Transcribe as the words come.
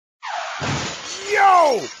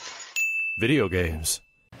No! Video games.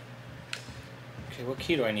 Okay, what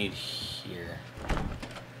key do I need here?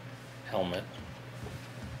 Helmet.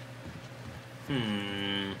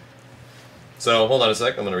 So, hold on a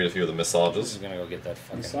sec. I'm going to read a few of the I'm massages. just gonna go get that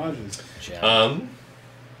fucking Massages. gem.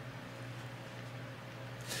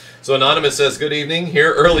 So Anonymous says, good evening,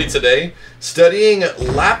 here early today, studying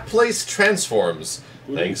Laplace transforms.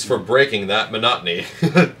 Thanks for breaking that monotony.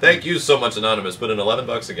 Thank you so much, Anonymous. Put in 11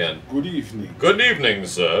 bucks again. Good evening. Good evening,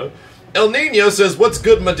 sir. El Nino says, what's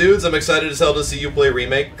good, my dudes? I'm excited as hell to see you play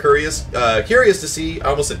Remake. Curious to see, I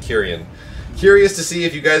almost said Kyrian. Curious to see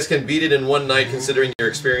if you guys can beat it in one night, considering your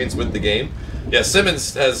experience with the game. Yeah,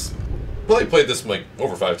 Simmons has probably played this like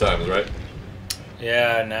over 5 times, right?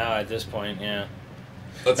 Yeah, now at this point, yeah.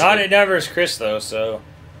 Not it never as Chris though, so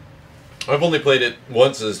I've only played it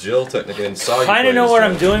once as Jill, technically, and saw you kind of know as what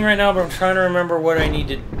Jill. I'm doing right now, but I'm trying to remember what I need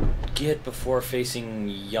to get before facing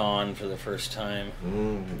Yon for the first time.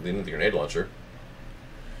 You need the grenade launcher.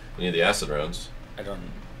 You need the acid rounds. I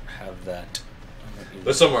don't have that.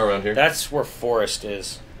 They're somewhere around here. That's where Forest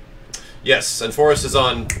is. Yes, and Forest is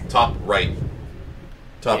on top right.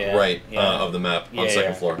 Yeah, Of the map, on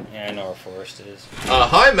second floor. Yeah, I know where Forest is.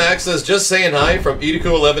 Hi, Max says, just saying hi from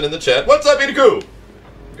Idaku11 in the chat. What's up, Idaku?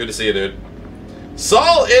 Good to see you, dude.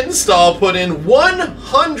 Saul Install put in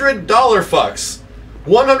 $100 fucks.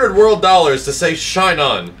 100 world dollars to say shine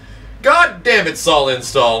on. God damn it, Saul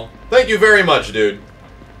Install. Thank you very much, dude.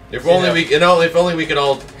 If only we could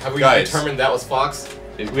all... Have we guys, determined that was Fox?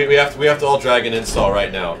 we have to all drag an install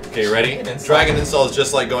right now. Okay, ready? Drag an install is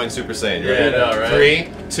just like going Super Saiyan. You ready? Yeah, I know,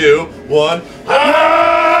 right? 3, 2, 1.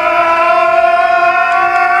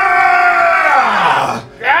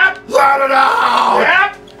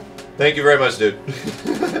 Thank you very much, dude.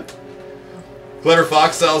 Clever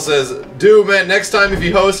Foxstyle says, dude, man, next time if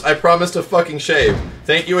you host, I promise to fucking shave.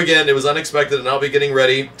 Thank you again. It was unexpected, and I'll be getting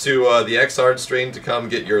ready to the X-Hard stream to come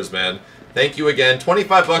get yours, man. Thank you again.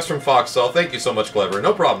 25 bucks from Foxstall. Thank you so much, Clever.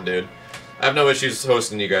 No problem, dude. I have no issues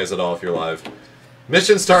hosting you guys at all if you're live.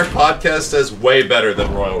 Mission Start Podcast says way better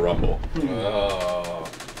than Royal Rumble.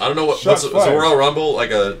 I don't know what. Is a Royal Rumble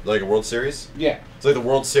like a World Series? Yeah. It's like the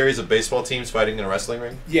World Series of baseball teams fighting in a wrestling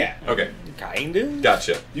ring? Yeah. Okay. Kinda.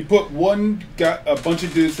 Gotcha. You put a bunch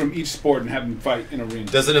of dudes from each sport and have them fight in a ring.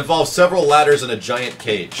 Does it involve several ladders and a giant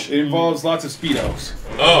cage? It involves lots of speedos.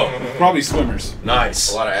 Oh. Probably swimmers.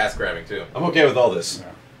 Nice. A lot of ass grabbing too. I'm okay with all this.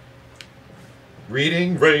 Yeah.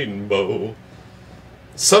 Reading Rainbow.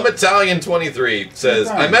 Some Italian 23 says,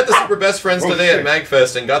 I met the super best friends today at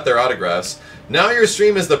MagFest and got their autographs. Now your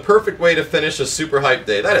stream is the perfect way to finish a super hype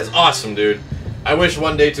day. That is awesome, dude. I wish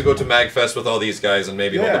one day to go to MagFest with all these guys and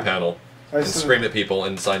maybe hold a panel and scream at people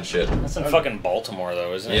and sign shit. That's in fucking Baltimore,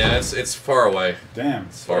 though, isn't it? Yeah, it's far away. Damn.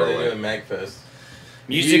 It's far away. Doing MagFest.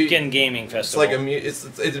 Music and gaming festival. It's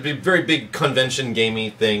like it's a very big convention gamey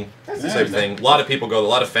thing. Type thing. A lot of people go. A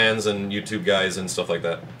lot of fans and YouTube guys and stuff like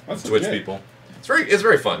that. That's Twitch legit. people. It's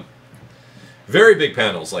very fun. Very big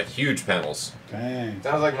panels, like huge panels. Dang.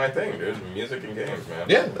 Sounds like my thing, dude. Music and games, man.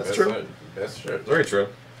 Yeah, that's true. Best shit. Very true.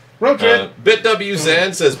 Road trip. BitW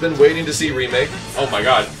Zan says, been waiting to see Remake. Oh my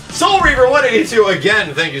god. Soul Reaver 182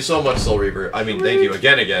 again. Thank you so much, Soul Reaver. I mean, thank you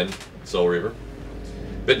again, Soul Reaver.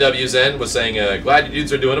 BitW Zen was saying, glad you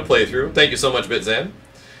dudes are doing a playthrough. Thank you so much, BitZan.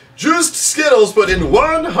 Juiced Skittles put in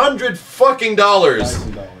 $100 fucking dollars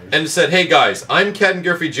and said, hey guys, I'm Ken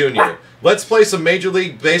Griffey Jr. Let's play some Major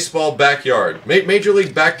League Baseball backyard. Major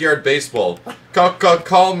League Backyard Baseball.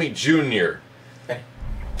 Call me Junior.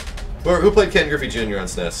 Who played Ken Griffey Jr. on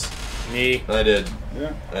SNES? Me. I did.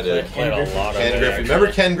 Yeah. I did. I played a lot of Ken it, Griffey. actually.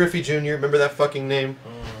 Remember Ken Griffey Jr.? Remember that fucking name?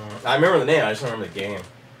 I remember the name, I just don't remember the game.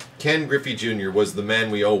 Ken Griffey Jr. was the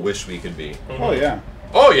man we all wish we could be. Oh, yeah.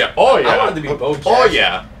 Oh yeah, oh yeah. I wanted to be Bo Jackson. Oh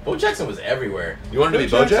yeah. Bo Jackson was everywhere. You wanted to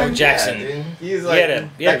be Bo Jackson? Jackson. Yeah, dude. He's like,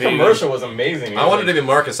 Yeah, that commercial was amazing. I wanted to be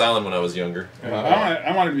Marcus Allen when I was younger.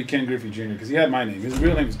 I wanted to be Ken Griffey Jr. because he had my name. His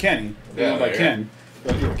real name was Kenny. He went by Ken.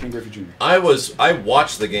 But yeah, Ken Griffey Jr. I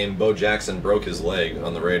watched the game Bo Jackson broke his leg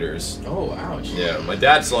on the Raiders. Oh, ouch. Yeah, my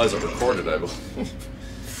dad still has it recorded, I believe.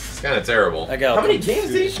 It's kind of terrible. How many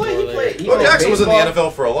games did he play? He played. Bo Jackson was in the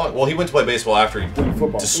NFL for a long. Well, he went to play baseball after he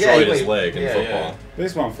football. destroyed his leg in football. Yeah.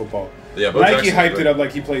 Baseball and football. Yeah, Bo Nike Jackson hyped it up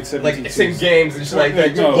like he played 17 like 6 games and shit like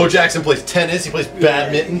that. No. Bo Jackson plays tennis. He plays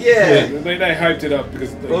badminton. Yeah. They hyped it up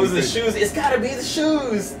because. What was the shoes? It's gotta be the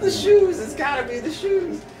shoes. The shoes. It's gotta be the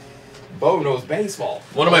shoes. Bo knows baseball.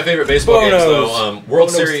 One of my favorite baseball games, though,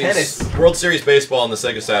 World Series Baseball on the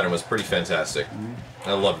Sega Saturn was pretty fantastic.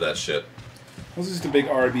 I love that shit. I was just a big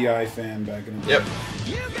RBI fan back in the day. Yep.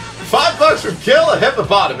 $5 from Killa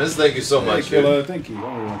Hippopotamus. Thank you so much. Killa, thank you. I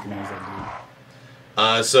don't recognize that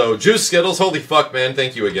So Juice Skittles, holy fuck, man,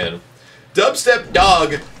 thank you again. Dubstep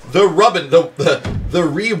Dog, the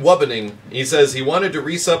re-wubbening. He says he wanted to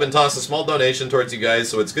resub and toss a small donation towards you guys,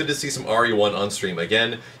 so it's good to see some RE1 on stream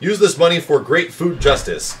again. Use this money for great food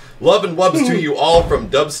justice. Love and wubs to you all from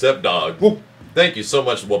Dubstep Dog. Thank you so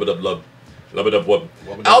much, wubba-dub-lub. Lubba-dub-wub.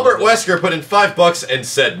 Albert Wesker put in $5 and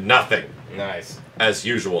said nothing. Nice. As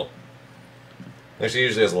usual. Actually, he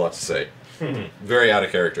usually has a lot to say. Very out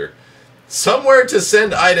of character. Somewhere to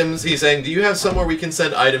send items, he's saying, do you have somewhere we can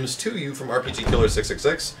send items to you from RPG Killer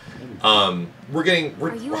 666? Are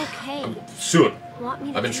you okay? Soon.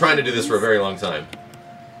 I've been trying to do this for a very long time.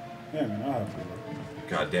 Yeah, man, I'll have to.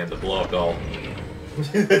 God damn, the blow up doll.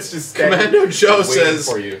 It's just Commando Joe says,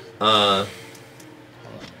 for you. Oh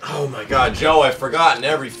my god, Joe, I've forgotten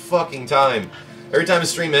every fucking time. Every time a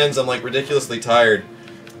stream ends, I'm like ridiculously tired.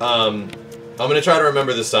 I'm gonna try to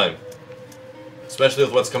remember this time. Especially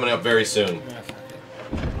with what's coming up very soon.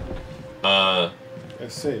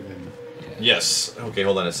 Save it. Yes. Okay,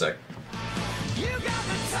 hold on a sec.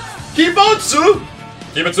 Kibotsu!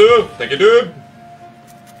 Kibotsu! Thank you, dude!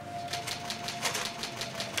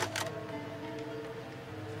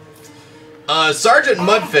 Sergeant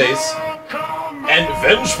Mudface and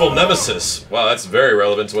Vengeful Nemesis. Wow, that's very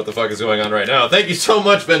relevant to what the fuck is going on right now. Thank you so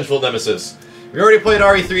much, Vengeful Nemesis. We already played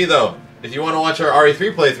RE3, though. If you want to watch our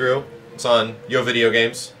RE3 playthrough, it's on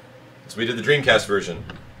YoVideogames. So we did the Dreamcast version.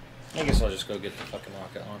 I guess I'll just go get the fucking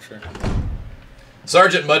rocket launcher.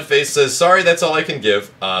 Sergeant Mudface says, sorry, that's all I can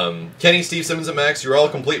give. Kenny, Steve, Simmons, and Max, you're all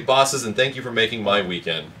complete bosses, and thank you for making my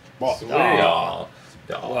weekend. Welcome.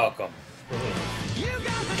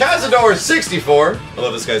 Cazador64. I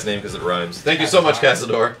love this guy's name because it rhymes. Thank you so much,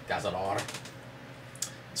 Cazador. Cazador.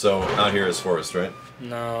 So, out here is Forest, right?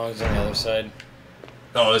 No, it's on the other side.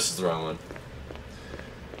 Oh, this is the wrong one.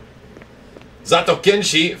 Zato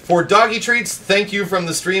Kenshi, for doggy treats, thank you from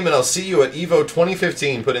the stream, and I'll see you at EVO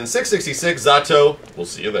 2015. Put in 666, Zato. We'll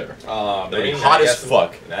see you there. It'll be hot as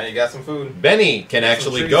fuck. Now you got some food. Benny can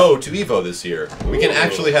actually go to EVO this year. We can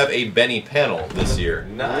actually have a Benny panel this year.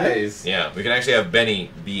 Nice. Yeah, we can actually have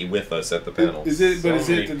Benny be with us at the panel. Is it at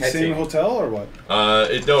the same hotel or what?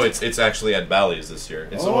 No, it's actually at Bally's this year.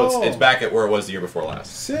 It's back at where it was the year before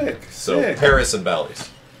last. Sick. So Paris and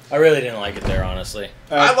Bally's. I really didn't like it there, honestly.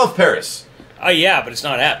 I love Paris. Oh yeah, but it's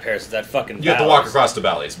not at Paris. It's at fucking. You have to walk across to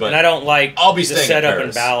Bally's, but and I don't like I'll be the staying setup at in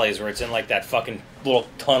Paris. Bally's where it's in like that fucking little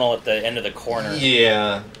tunnel at the end of the corner.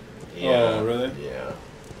 Yeah. Oh, really? Yeah.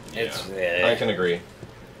 It's. I can agree.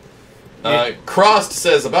 Crossed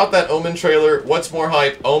says, about that Omen trailer, what's more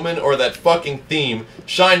hype, Omen or that fucking theme?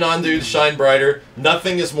 Shine on, dudes, shine brighter.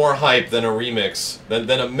 Nothing is more hype than a remix,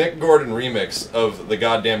 than a Mick Gordon remix of the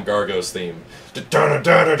goddamn Gargos theme. It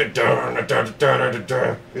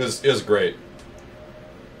was great.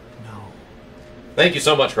 No. Thank you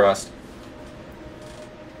so much, Crossed.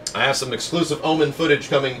 I have some exclusive Omen footage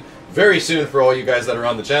coming very soon for all you guys that are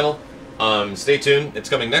on the channel. Stay tuned. It's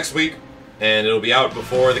coming next week, and it'll be out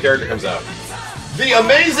before the character comes out. The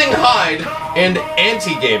Amazing Hyde and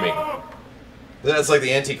Anti-Gaming. That's like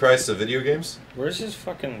the Antichrist of video games? Where's his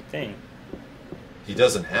fucking thing? He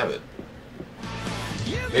doesn't have it.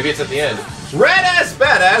 Maybe it's at the end. Radass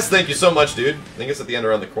Badass, thank you so much, dude. I think it's at the end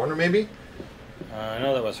around the corner, maybe? I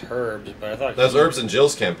know that was Herb's, but I thought... That was Herb's and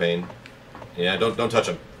Jill's campaign. Yeah, don't touch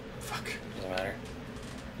him. Fuck. Doesn't matter.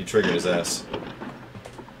 You triggered his ass.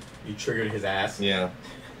 You triggered his ass? Yeah.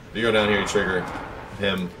 If you go down here, you trigger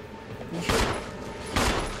him.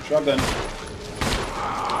 Shot then.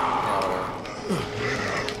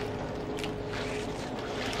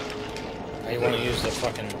 I want to use the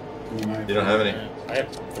fucking... You don't have any? I have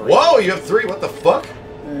 3. Whoa, you have 3? What the fuck?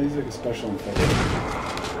 Yeah, he's like a special effect.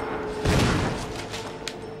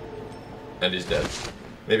 And he's dead.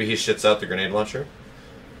 Maybe he shits out the grenade launcher?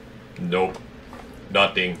 Nope.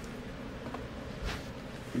 Nothing.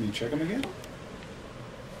 Can you check him again?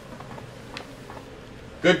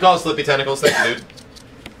 Good call, Slippy Tentacles. Thank you,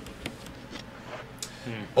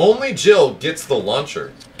 dude. Only Jill gets the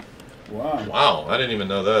launcher. Wow. Wow, I didn't even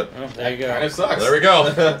know that. Oh, there you go. Kind of sucks. There we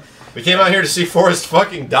go. We came out here to see Forrest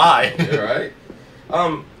fucking die. Yeah, right?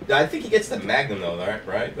 I think he gets the Magnum though,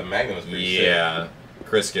 right? The Magnum is pretty sick. Yeah.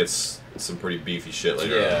 Chris gets some pretty beefy shit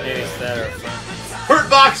later on. It's that or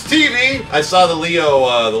Hurtbox TV! I saw the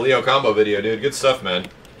Leo combo video, dude. Good stuff, man.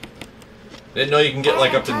 Didn't know you can get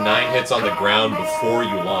like up to 9 hits on the ground before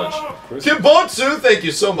you launch. Kibotsu, thank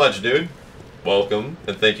you so much, dude. Welcome,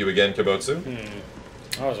 and thank you again, Kibotsu.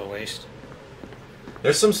 That was a waste.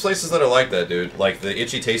 There's some places that are like that, dude. Like the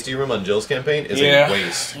Itchy Tasty Room on Jill's campaign is a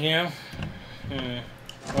waste. Yeah.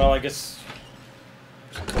 Well, I guess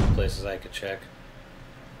there's a couple places I could check.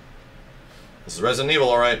 This is Resident Evil,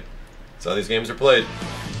 alright. That's how these games are played.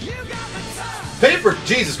 Paper,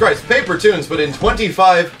 Jesus Christ, Paper Tunes put in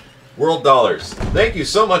 25 world dollars. Thank you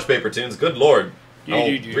so much, Paper Tunes. Good lord. I'll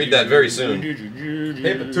read that very soon.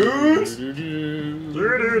 Paper Tunes.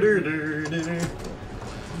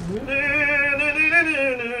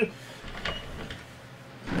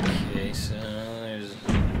 Okay, so there's...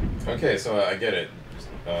 Okay, so I get it.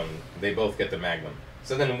 They both get the Magnum.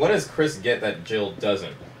 So then what does Chris get that Jill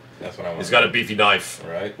doesn't? That's what I want. He's got a beefy knife.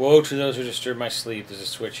 Right. Woe to those who disturb my sleep. There's a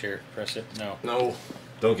switch here. Press it. No. No.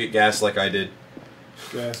 Don't get gas like I did.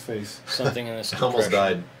 Gas face. Something in this I almost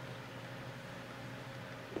died.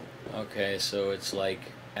 Okay, so it's like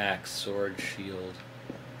axe, sword, shield.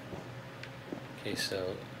 Okay,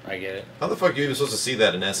 so I get it. How the fuck are you even supposed to see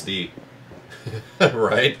that in SD?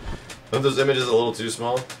 Right? Aren't those images a little too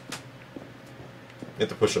small? You have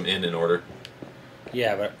to push them in order.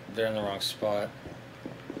 Yeah, but they're in the wrong spot.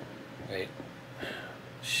 Wait.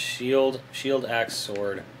 Shield, axe,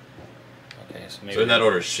 sword. Okay, so maybe... So in that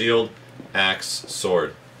order, shield, axe,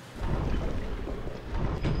 sword.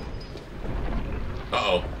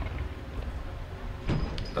 Uh-oh.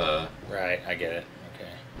 Right, I get it. Okay.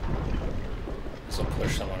 This will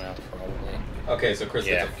push someone out, probably. Okay, so Chris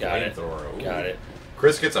Yeah, gets a got it. flamethrower. Ooh. Got it.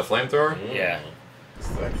 Chris gets a flamethrower? Yeah.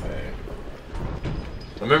 Sexy.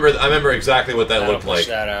 I remember exactly what that That'll looked push like.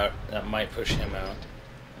 that out. That might push him out.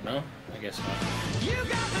 No? I guess not.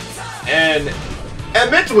 And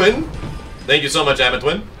Amitwin! Thank you so much,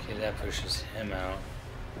 Amitwin. Okay, that pushes him out.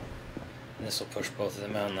 And this will push both of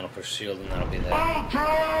them out, and that'll push shield, and that'll be that.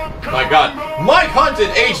 My god. Mike Hunt in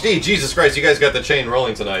HD! Jesus Christ, you guys got the chain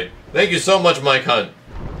rolling tonight. Thank you so much, Mike Hunt.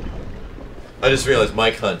 I just realized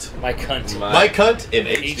Mike Hunt. My cunt. Mike Hunt in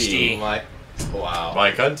HD. Wow.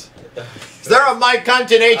 Mike Hunt? Is there a Mike Hunt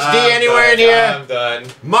in HD anywhere in here? I'm done.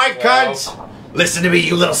 Mike Hunt! Listen to me,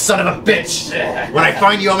 you little son of a bitch! When I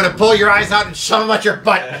find you, I'm gonna pull your eyes out and shove them at your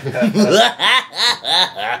butt!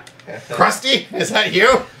 Krusty? Is that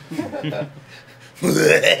you?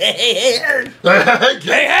 Hey,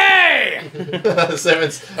 hey!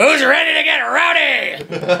 Simmons. Who's ready to get rowdy?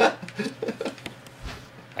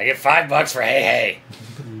 I get $5 for hey, hey.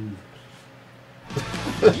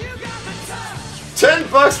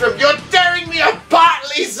 $10 from you're tearing me apart,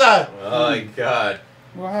 Lisa! Oh my god.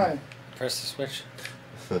 Why? Press the switch.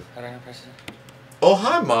 How do I press it? Oh,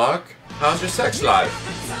 hi, Mark. How's your sex life?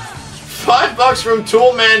 $5 from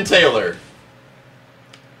Toolman Taylor.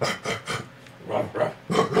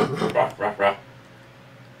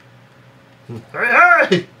 Hey,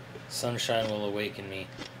 hey! Sunshine will awaken me.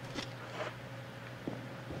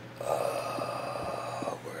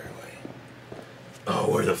 Where do I... Oh,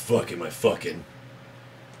 where the fuck am I fucking?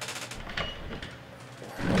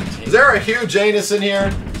 Is there a Hugh Janus in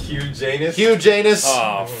here? Hugh Janus? Hugh Janus?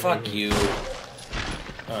 Oh, fuck you.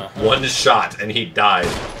 One shot and he died.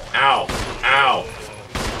 Ow. Ow.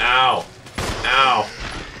 Ow. Ow.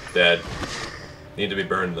 Dead. Need to be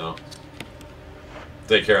burned though.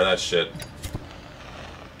 Take care of that shit.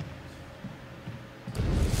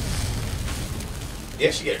 You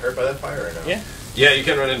actually get hurt by that fire or no? Yeah. Yeah, you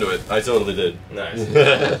can run into it. I totally did.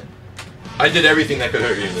 Nice. I did everything that could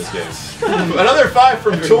hurt you in this game. Another 5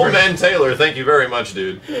 from Toolman Taylor. Thank you very much,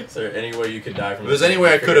 dude. Is there any way you could die from If there's any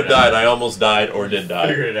way I could have died, I almost died or did die.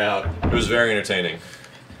 Figured it out. It was very entertaining.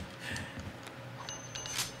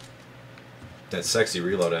 That sexy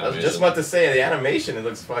reload I animation. was just about to say, the animation, it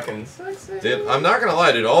looks fucking sexy. Dude, I'm not gonna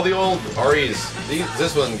lie, dude. All the old REs,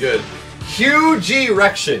 this one's good. Huge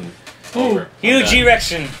erection. Over. Huge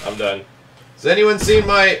erection. I'm done. Has anyone seen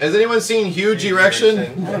Huge Erection? I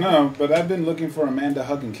don't know, but I've been looking for Amanda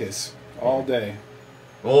Hug and Kiss all day.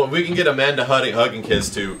 Well, we can get Amanda Hug and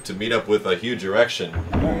Kiss to meet up with a Huge Erection.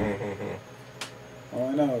 All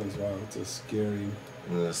I know is, wow, it's a scary...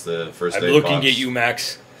 And that's the first I'm aid looking box. at you,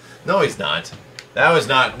 Max. No, he's not. That was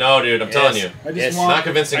not. No, dude, I'm telling you. I Yes. just want, Not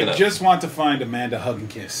convincing I enough. just want to find Amanda Hug and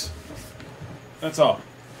Kiss. That's all.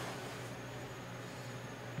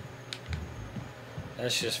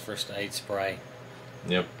 That's just first aid spray.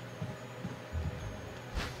 Yep.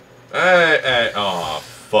 Hey, oh,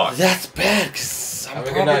 fuck. That's bad, because I'm Have a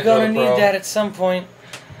good probably night, gonna GoPro. need that at some point.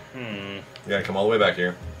 You gotta come all the way back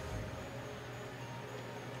here.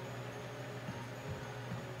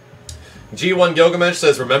 G1 Gilgamesh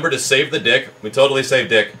says, remember to save the dick. We totally saved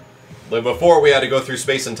dick. Like before, we had to go through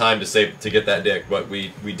space and time to get that dick, but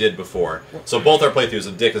we did before. So both our playthroughs,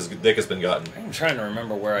 the dick has been gotten. I'm trying to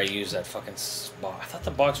remember where I used that fucking spot. I thought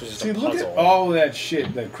the box was just See, a puzzle. look at all that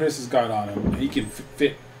shit that Chris has got on him. He can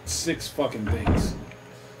fit 6 fucking things.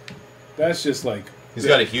 That's just like... He's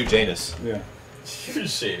got a huge anus. Yeah. You're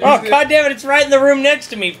shaded. Oh, god damn it, it's right in the room next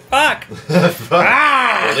to me. Fuck. Well,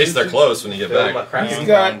 at least they're close when you get Fill back. my crown. He's I'm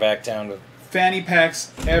got- going back down to... Fanny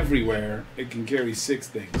packs everywhere. It can carry 6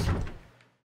 things.